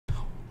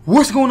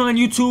What's going on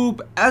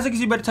YouTube? As you can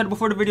see by the title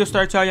before the video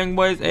starts, y'all young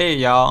boys, hey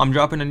y'all, I'm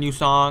dropping a new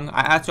song.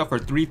 I asked y'all for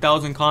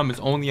 3,000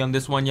 comments only on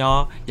this one,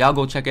 y'all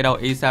go check it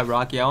out. ASAP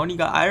Rocky. I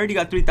already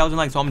got 3,000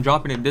 likes, so I'm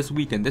dropping it this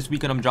weekend.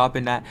 I'm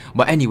dropping that.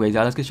 But anyways,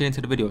 y'all, let's get straight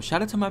into the video.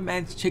 Shout out to my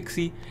man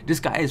Chixie. This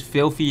guy is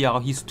filthy, y'all.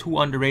 He's too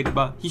underrated,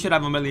 but he should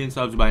have 1 million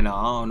subs by now.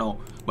 I don't know,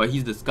 but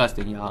he's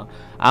disgusting, y'all.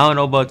 I don't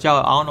know about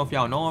y'all. I don't know if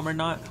y'all know him or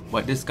not,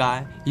 but this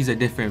guy, he's a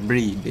different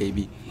breed,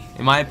 baby.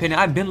 In my opinion,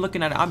 I've been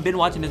looking at it. I've been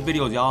watching his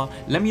videos, y'all.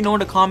 Let me know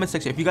in the comment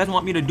section if you guys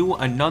want me to do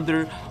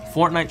another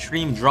Fortnite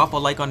stream. Drop a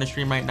like on the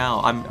stream right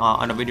now. I'm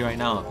on the video right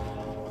now.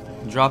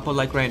 Drop a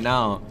like right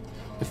now.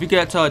 If you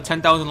get to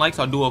 10,000 likes,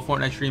 I'll do a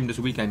Fortnite stream this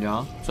weekend,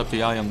 y'all. It's up to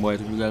y'all, young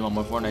boys, if you guys want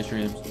more Fortnite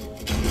streams.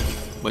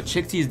 But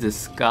Chixie is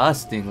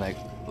disgusting. Like,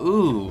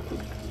 ooh.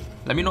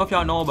 Let me know if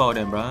y'all know about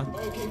him, bro.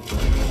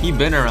 He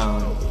been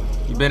around.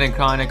 He been in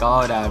Chronic,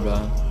 all that,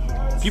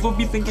 bro. People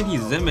be thinking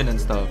he's Zimming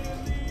and stuff.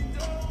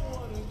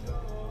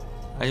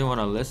 I didn't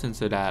want to listen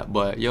to that,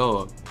 but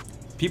yo,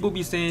 people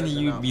be saying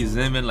you be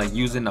Zimming like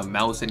using a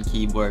mouse and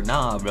keyboard.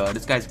 Nah, bro,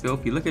 this guy's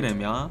filthy. Look at him,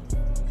 y'all.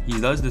 He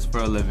does this for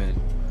a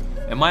living.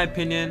 In my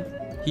opinion,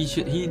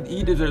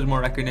 he deserves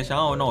more recognition. I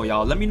don't know,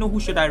 y'all. Let me know who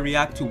should I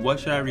react to. What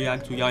should I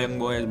react to, y'all young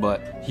boys?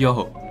 But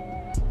yo,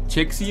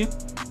 Chixie,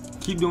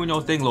 keep doing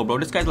your thing, little bro.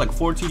 This guy's like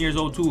 14 years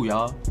old too,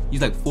 y'all.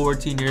 He's like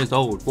 14 years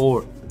old.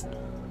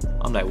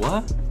 I'm like,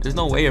 what? There's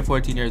no way you're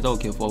 14 years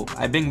old, kid, folk.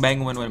 I bing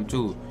bang with him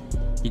too.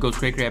 He goes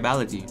cray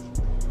ability.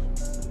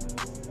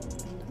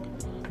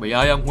 But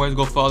y'all young boys,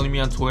 go follow me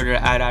on Twitter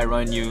at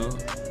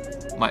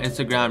iRunYew. My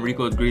Instagram,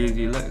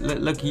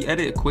 rikooisgreezzy. Look, he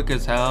edit quick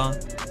as hell.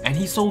 And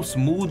he's so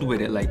smooth with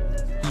it. Like,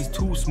 he's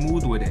too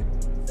smooth with it.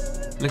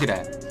 Look at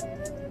that.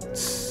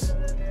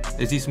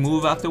 Is he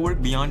smooth after work?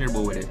 Be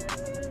honorable with it.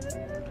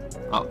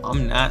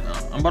 I'm not.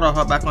 I'm about to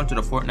hop back onto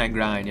the Fortnite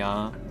grind,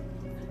 y'all.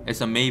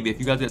 It's a maybe. If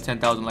you guys get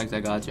 10,000 likes, I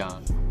got y'all.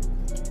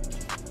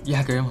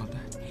 Yeah, come up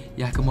then.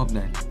 Yeah, come up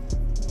then.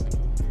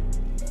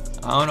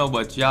 I don't know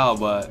about y'all,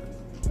 but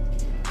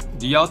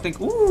do y'all think,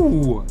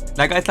 ooh,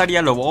 that guy thought he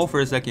had a wall for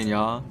a second,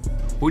 y'all.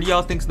 Who do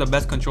y'all think's the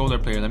best controller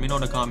player? Let me know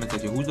in the comment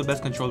section. Who's the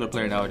best controller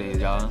player nowadays,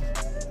 y'all?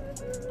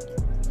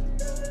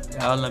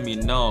 Y'all let me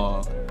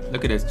know.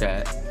 Look at this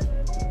chat.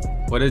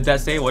 What does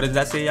that say? What does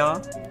that say, y'all?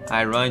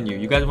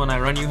 iRunYu. You guys want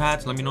iRunYu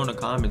hats? Let me know in the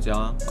comments,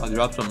 y'all. I'll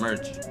drop some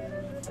merch.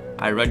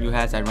 iRunYu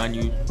hats,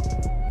 iRunYu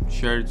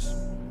shirts.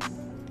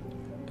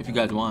 If you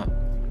guys want.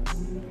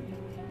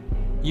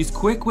 He's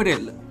quick with it.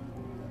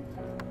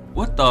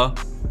 What the?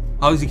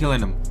 How is he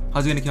killing him?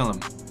 How's he gonna kill him?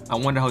 I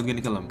wonder how he's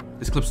gonna kill him.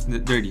 This clip's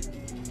dirty.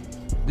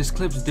 This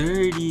clip's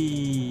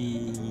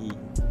dirty.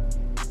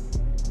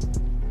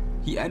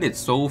 He edits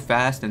so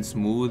fast and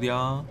smooth,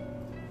 y'all.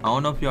 I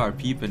don't know if y'all are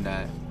peeping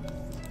that.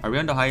 Are we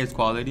on the highest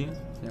quality?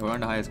 Yeah, we're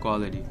on the highest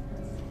quality.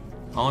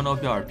 I don't know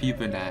if y'all are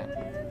peeping that.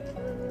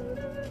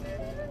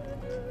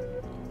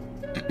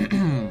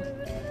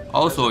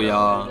 Also,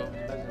 y'all,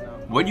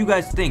 what do you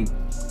guys think?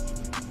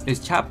 Is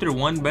chapter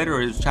 1 better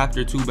or is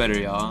chapter 2 better,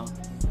 y'all?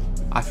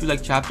 I feel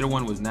like chapter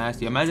 1 was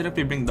nasty. Imagine if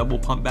they bring double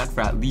pump back for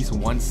at least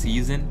 1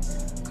 season.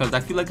 Cause I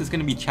feel like it's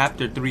gonna be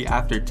chapter 3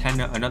 after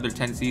another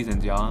 10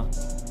 seasons, y'all.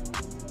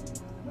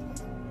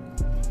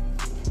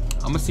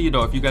 I'ma see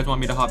though. If you guys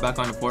want me to hop back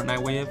on the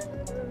Fortnite wave,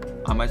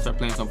 I might start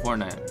playing some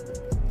Fortnite.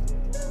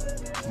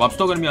 But I'm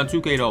still gonna be on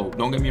 2K though.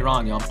 Don't get me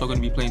wrong, y'all. I'm still gonna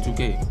be playing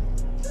 2K.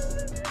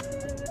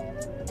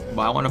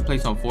 But I wanna play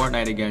some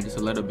Fortnite again just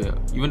a little bit.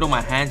 Even though my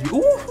hands be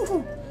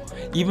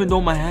even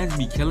though my hands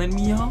be killing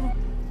me, y'all,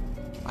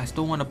 I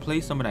still want to play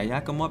some of that.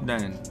 Yak him up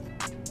then.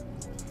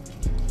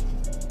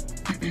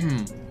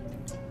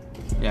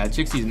 Yeah,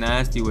 Chixie's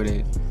nasty with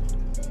it.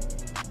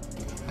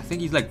 I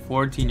think he's like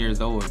 14 years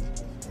old.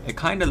 It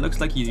kind of looks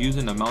like he's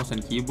using a mouse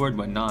and keyboard,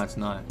 but nah, it's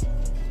not.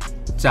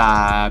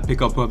 Cha,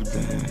 pick up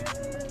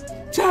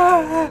there.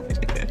 Cha.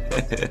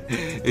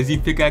 Is he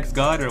pickaxe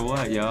god or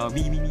what, y'all?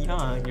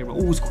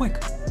 Oh, it's quick.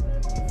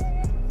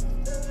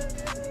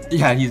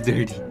 Yeah, he's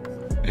dirty.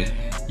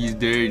 He's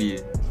dirty.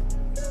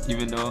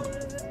 Even though.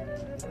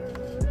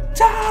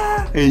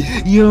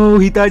 Yo,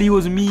 he thought he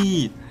was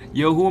me.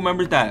 Yo, who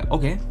remembers that?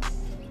 Okay.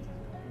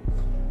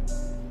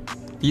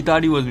 He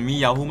thought he was me,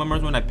 y'all. Who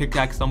remembers when I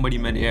pickaxe somebody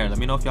mid-air? Let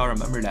me know if y'all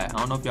remember that. I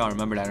don't know if y'all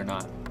remember that or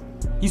not.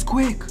 He's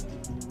quick.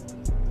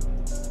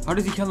 How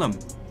does he kill him?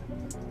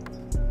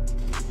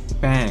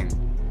 Bang.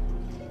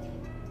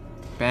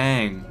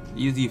 Bang.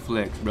 Easy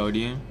flicks, bro,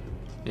 dude.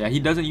 Yeah, he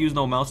doesn't use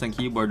no mouse and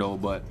keyboard though,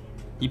 but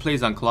he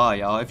plays on claw,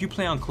 y'all. If you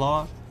play on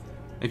claw,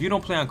 if you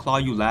don't play on claw,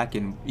 you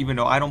lacking. Even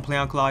though I don't play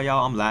on claw,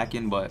 y'all, I'm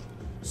lacking, but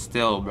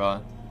still,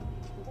 bro.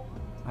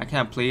 I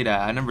can't play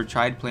that. I never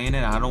tried playing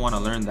it. I don't want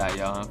to learn that,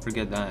 y'all.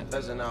 Forget that.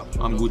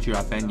 I'm Gucci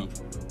Rafendi.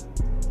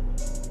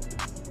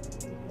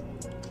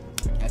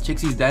 Yeah,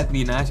 Chixie's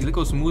definitely nasty. Look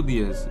how smooth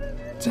he is.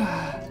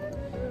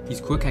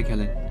 He's quick at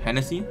killing.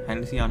 Hennessy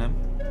on him.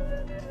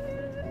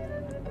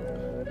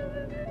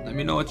 Let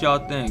me know what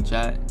y'all think,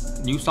 chat.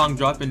 New song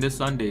dropping this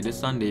Sunday,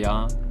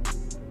 y'all.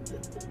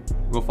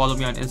 Go follow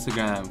me on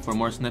Instagram for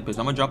more snippets.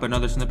 I'm gonna drop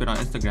another snippet on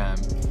Instagram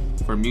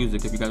for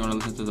music if you guys want to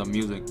listen to some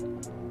music.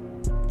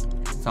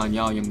 It's on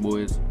y'all young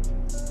boys.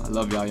 I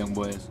love y'all young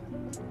boys.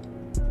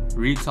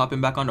 Reek's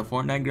hopping back on the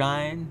Fortnite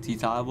grind.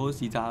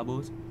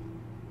 T-tabos.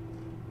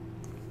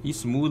 He's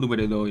smooth with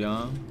it though,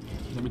 y'all.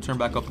 Let me turn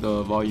back up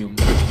the volume.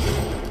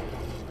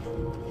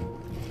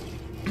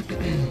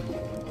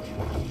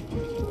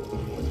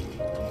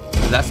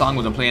 That song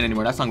wasn't playing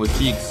anymore. That song was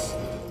Cheeks.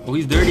 Oh,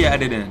 he's dirty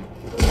at it in.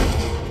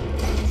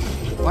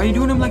 Why are you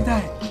doing him like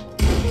that?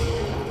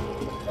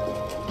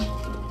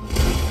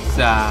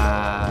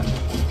 Sad.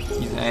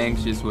 He's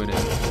anxious with it.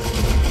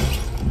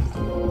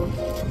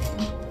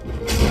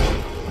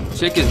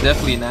 Chick is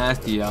definitely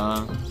nasty,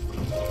 y'all.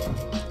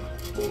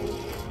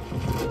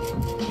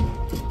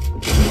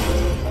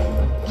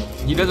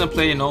 He doesn't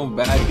play no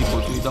bad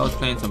people too. He's always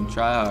playing some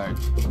tryhard.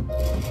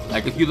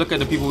 Like if you look at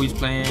the people he's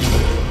playing,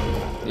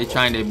 they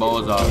trying their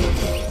balls off.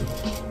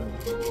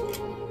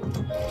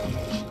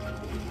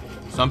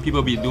 Some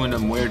people be doing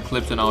them weird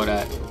clips and all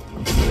that.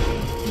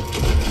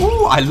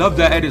 Ooh, I love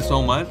that edit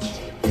so much.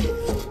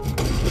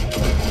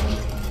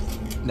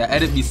 The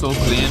edit be so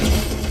clean.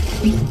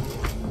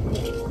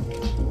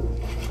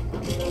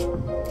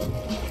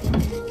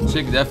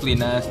 Chick definitely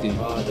nasty.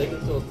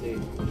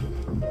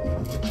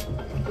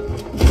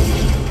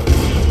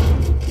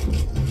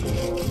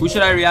 Who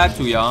should I react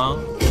to, y'all?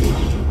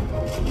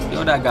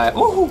 Yo, that guy.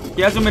 Oh,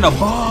 he has him in a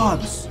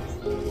box.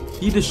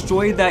 He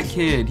destroyed that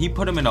kid. He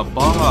put him in a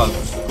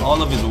box. All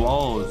of his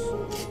walls.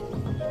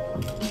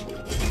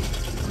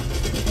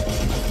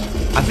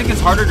 I think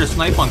it's harder to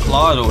snipe on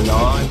Claw though,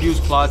 y'all. If you use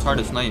Claw, it's hard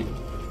to snipe.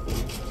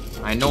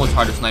 I know it's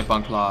hard to snipe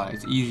on Claw.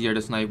 It's easier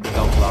to snipe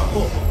without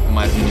Claw, in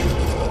my opinion.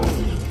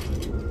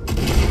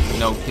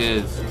 No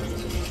kids.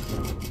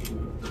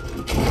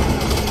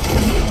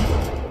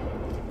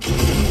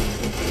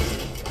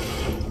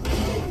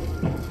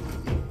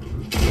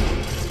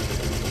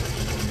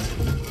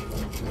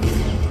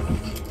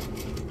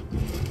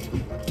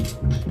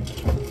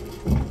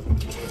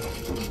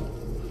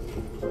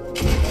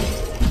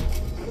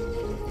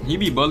 He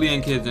be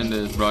bullying kids in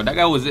this, bro. That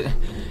guy was it.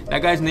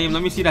 That guy's name.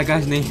 Let me see that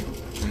guy's name.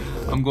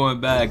 I'm going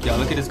back, y'all.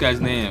 Look at this guy's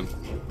name.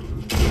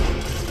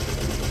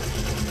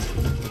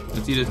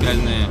 Let's see this guy's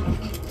name.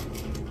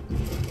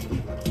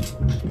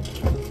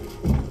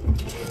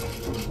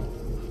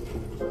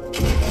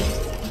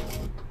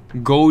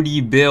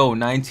 Goldie Bill,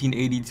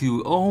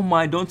 1982. Oh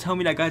my, don't tell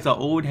me that guy's an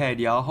old head,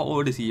 y'all. How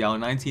old is he, y'all?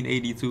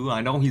 1982? I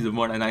know he's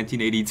born in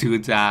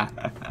 1982,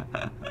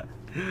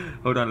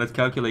 Hold on, let's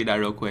calculate that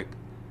real quick.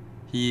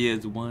 He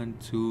is 1,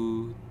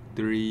 2,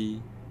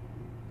 3,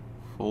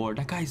 4.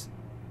 That guy's...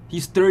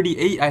 He's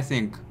 38, I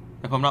think.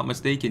 If I'm not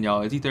mistaken,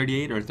 y'all. Is he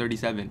 38 or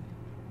 37?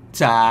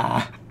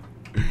 Y'all,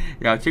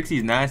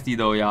 Chicksy's nasty,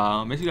 though,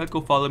 y'all. Make sure you guys go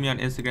follow me on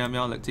Instagram,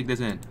 y'all. Let's take this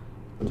in.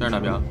 Turn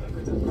up, y'all.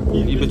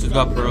 These bitches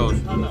got pearls.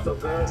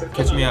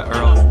 Catch me at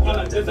Earl's.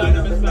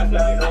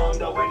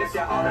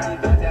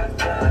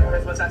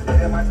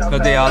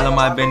 Cause they all in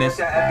my business.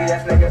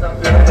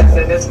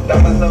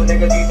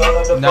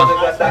 No.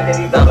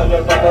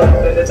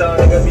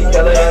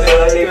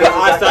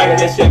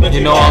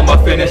 You know I'ma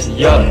finish,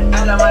 yeah.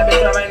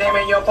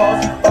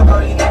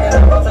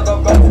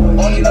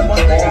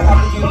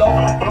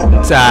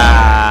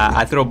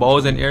 I throw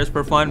bows and ears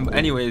for fun. But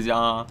anyways,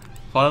 y'all.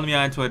 Follow me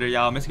on Twitter,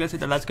 y'all. Make sure you guys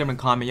hit the like, subscribe, and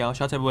comment, y'all.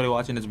 Shout out to everybody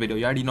watching this video.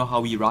 You already know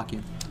how we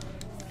rocking.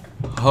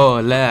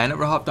 Holy, I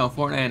never hopped on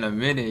Fortnite in a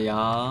minute,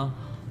 y'all.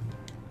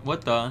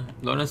 What the?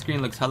 Loading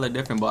screen looks hella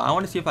different, but I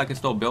want to see if I can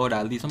still build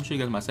at least. I'm sure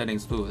you guys my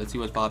settings too. Let's see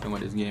what's popping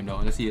with this game, though.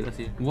 Let's see it. Let's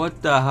see it.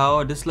 What the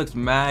hell? This looks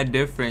mad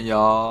different,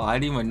 y'all. I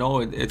didn't even know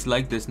it's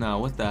like this now.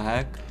 What the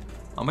heck?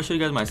 I'm gonna show you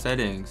guys my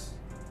settings.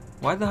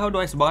 Why the hell do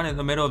I spawn in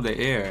the middle of the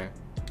air?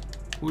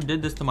 Who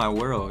did this to my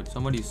world?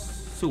 Somebody's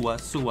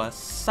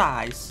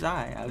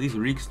sigh. At least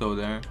Reek's still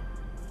there.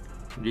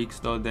 I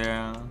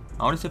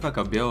want to see if I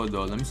could build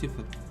though. Let me see if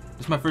this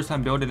is my first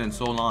time building in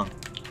so long.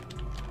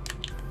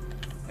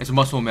 It's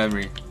muscle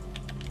memory.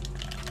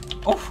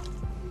 Oh,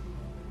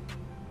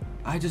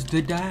 I just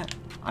did that.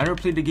 I never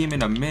played the game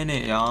in a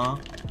minute, y'all.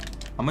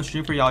 I'm gonna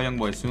stream for y'all young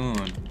boys soon.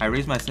 I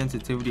raised my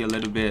sensitivity a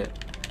little bit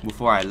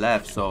before I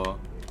left, so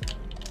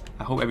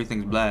I hope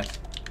everything's blessed.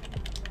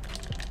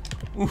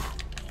 Oof,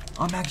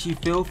 I'm actually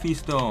filthy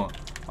still.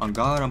 On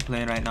God, I'm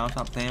playing right now.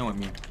 Stop playing with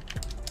me.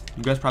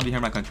 You guys probably hear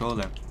my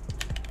controller.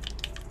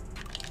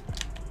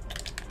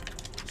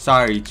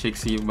 Sorry,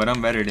 Chicksy, but I'm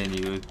better than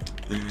you.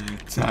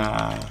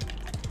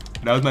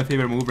 That was my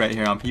favorite move right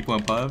here on people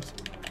in pubs.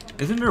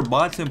 Isn't there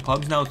bots in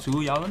pubs now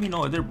too? Y'all let me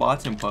know. Are there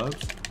bots in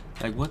pubs?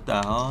 Like what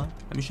the hell?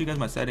 Let me show you guys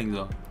my settings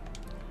though.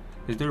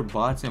 Is there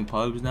bots in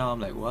pubs now? I'm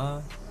like,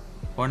 what?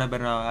 Fortnite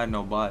better not add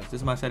no bots.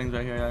 This is my settings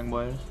right here, young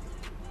boys.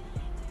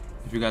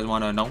 If you guys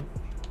want to know.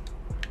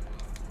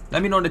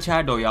 Let me know in the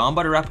chat though, y'all. I'm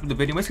about to wrap up the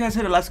video. Make sure you guys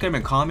hit the like, subscribe,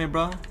 and comment,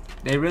 bro.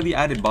 They really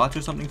added bots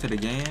or something to the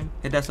game.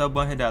 Hit that sub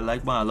button, hit that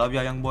like button. I love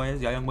y'all young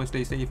boys. Y'all young boys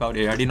stay safe out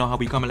there. I already know how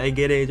we coming. Like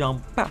get it,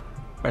 y'all.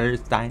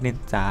 First sign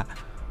inside.